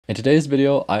In today's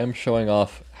video, I am showing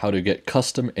off how to get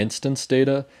custom instance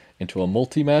data into a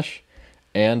multi-mesh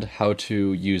and how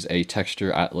to use a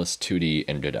texture atlas 2D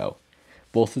in Godot.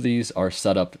 Both of these are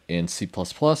set up in C++,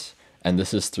 and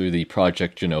this is through the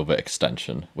Projekt Jenova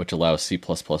extension, which allows C++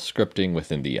 scripting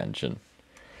within the engine.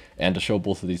 And to show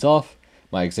both of these off,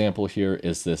 my example here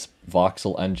is this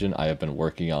voxel engine I have been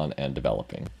working on and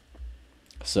developing.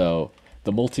 So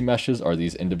the multi-meshes are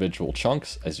these individual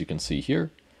chunks, as you can see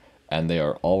here, and they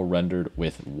are all rendered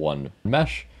with one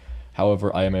mesh.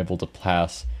 However, I am able to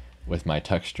pass with my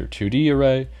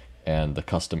Texture2DArray and the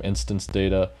custom instance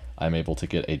data, I'm able to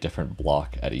get a different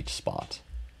block at each spot.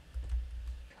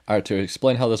 Alright, to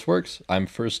explain how this works, I'm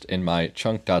first in my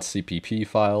chunk.cpp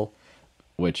file,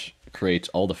 which creates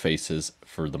all the faces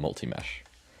for the multi-mesh.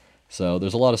 So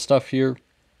there's a lot of stuff here,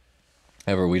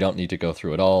 however we don't need to go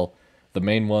through it all. The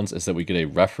main ones is that we get a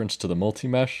reference to the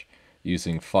multi-mesh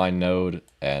using find node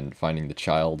and finding the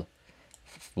child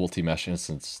multi-mesh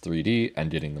instance 3D and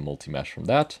getting the multi-mesh from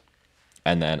that.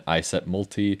 And then I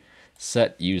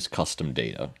set use custom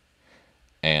data.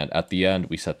 And at the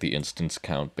end, we set the instance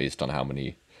count based on how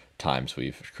many times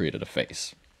we've created a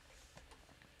face.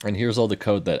 And here's all the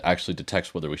code that actually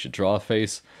detects whether we should draw a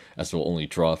face, as we'll only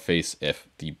draw a face if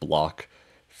the block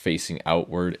facing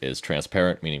outward is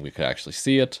transparent, meaning we could actually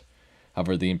see it.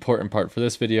 However, the important part for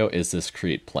this video is this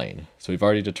create plane. So we've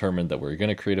already determined that we're going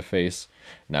to create a face.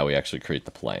 Now we actually create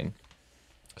the plane.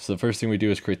 So the first thing we do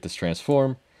is create this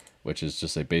transform, which is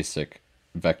just a basic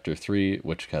vector 3,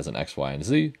 which has an x, y, and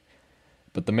z.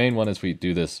 But the main one is we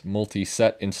do this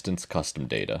multi-set instance custom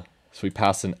data. So we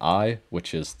pass in I,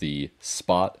 which is the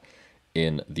spot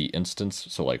in the instance,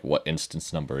 so like what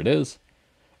instance number it is.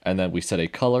 And then we set a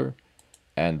color,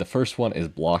 and the first one is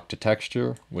block to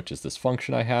texture, which is this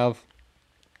function I have.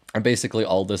 And basically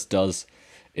all this does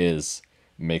is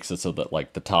makes it so that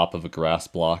like the top of a grass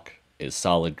block is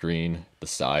solid green, the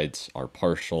sides are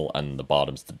partial, and the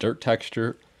bottom's the dirt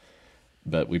texture.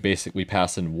 But we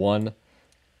pass in one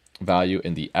value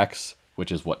in the X, which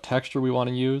is what texture we want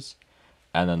to use,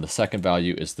 and then the second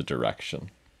value is the direction.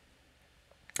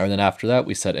 And then after that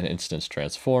we set an instance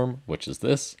transform, which is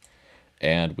this,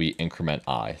 and we increment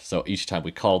I. So each time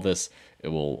we call this, it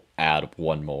will add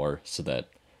one more so that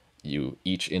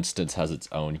each instance has its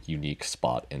own unique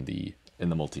spot in the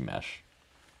multi-mesh.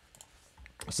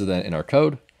 So then in our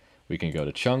code, we can go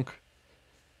to chunk,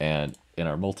 and in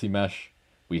our multi-mesh,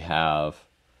 we have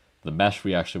the mesh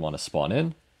we actually want to spawn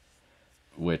in,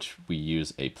 which we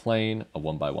use a plane, a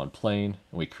 1x1 plane,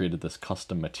 and we created this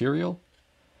custom material.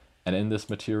 And in this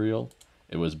material,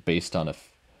 it was based on it's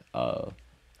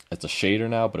a shader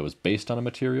now, but it was based on a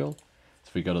material. So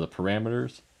if we go to the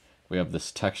parameters, we have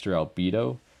this texture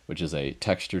albedo, which is a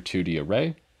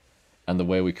Texture2DArray. And the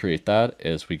way we create that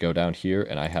is we go down here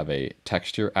and I have a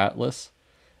texture atlas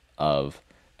of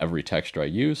every texture I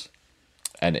use.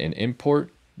 And in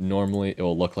import, normally it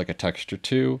will look like a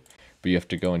texture2, but you have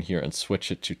to go in here and switch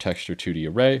it to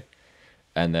Texture2DArray.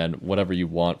 And then whatever you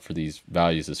want for these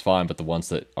values is fine, but the ones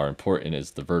that are important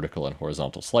is the vertical and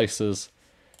horizontal slices.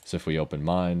 So if we open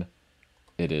mine,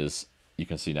 you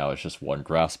can see now it's just one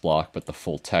grass block, but the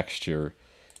full texture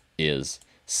is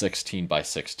 16 by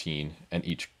 16, and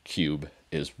each cube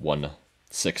is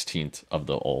 1/16 of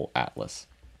the whole atlas.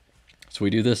 So we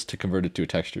do this to convert it to a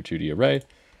Texture2DArray,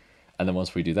 and then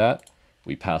once we do that,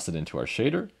 we pass it into our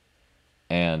shader,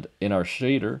 and in our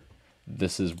shader,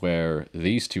 this is where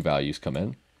these two values come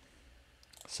in.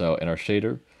 So in our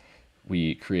shader,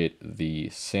 we create the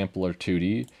sampler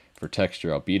 2D for texture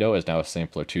albedo as now a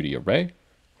sampler 2D array.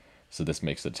 So this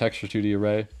makes the Texture2D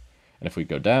array, and if we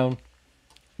go down,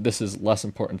 this is less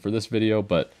important for this video,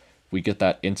 but we get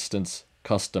that instance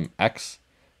custom X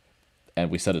and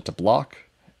we set it to block,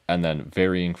 and then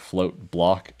varying float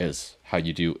block is how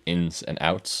you do ins and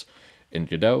outs in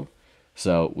Godot.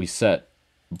 So we set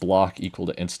block equal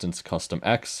to instance custom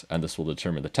X, and this will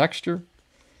determine the texture.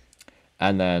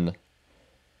 And then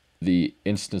the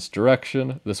instance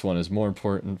direction, this one is more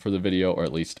important for the video, or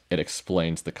at least it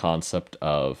explains the concept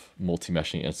of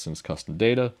multi-meshing instance custom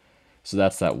data. So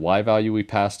that's that Y value we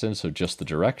passed in, so just the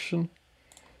direction.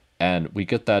 And we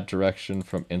get that direction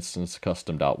from instance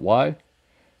custom.y.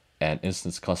 And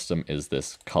instance custom is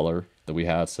this color that we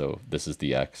had. So this is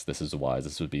the X, this is the Y,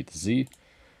 this would be the Z.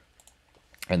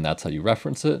 And that's how you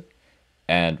reference it.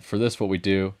 And for this, what we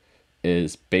do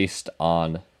is based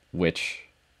on which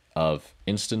of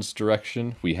instance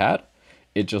direction we had,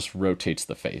 it just rotates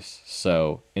the face.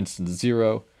 So instance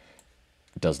 0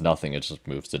 does nothing, it just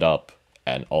moves it up,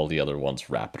 and all the other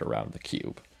ones wrap it around the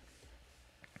cube.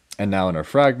 And now in our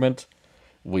fragment,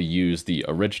 we use the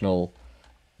original,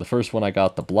 the first one I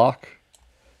got, the block,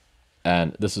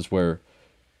 And this is where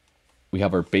we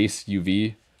have our base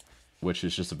UV, which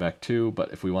is just a vec2,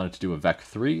 but if we wanted to do a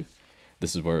vec3,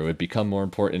 this is where it would become more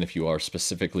important if you are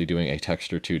specifically doing a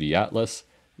Texture2D atlas.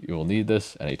 You will need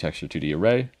this and a Texture2D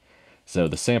array. So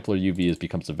the sampler UV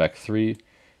becomes a vec3,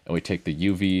 and we take the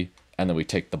UV, and then we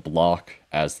take the block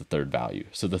as the third value.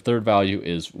 So the third value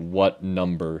is what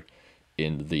number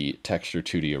in the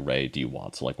Texture2D array do you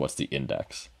want? So like what's the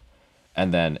index?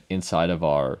 And then inside of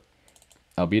our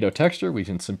albedo texture, we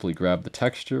can simply grab the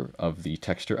texture of the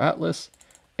texture atlas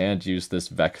and use this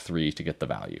vec3 to get the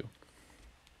value.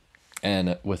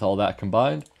 And with all that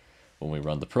combined, when we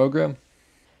run the program,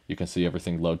 you can see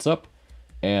everything loads up.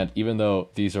 And even though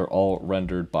these are all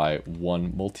rendered by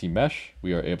one multi-mesh,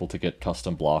 we are able to get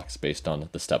custom blocks based on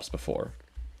the steps before.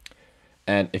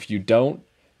 And if you don't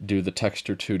do the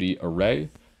Texture2D array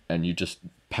and you just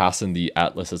pass in the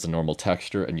atlas as a normal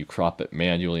texture and you crop it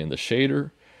manually in the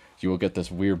shader, you will get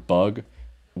this weird bug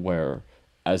where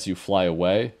as you fly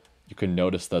away, you can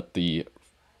notice that the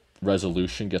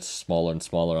resolution gets smaller and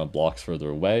smaller on blocks further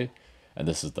away. And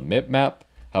this is the bitmap.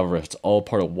 However, if it's all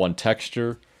part of one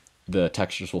texture, the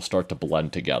textures will start to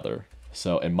blend together.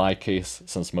 So in my case,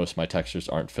 since most of my textures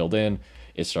aren't filled in,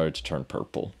 it started to turn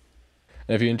purple.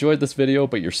 And if you enjoyed this video,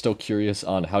 but you're still curious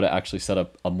on how to actually set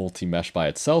up a multi-mesh by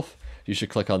itself, you should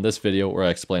click on this video where I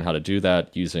explain how to do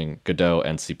that using Godot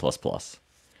and C++.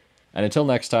 And until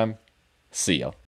next time, see ya.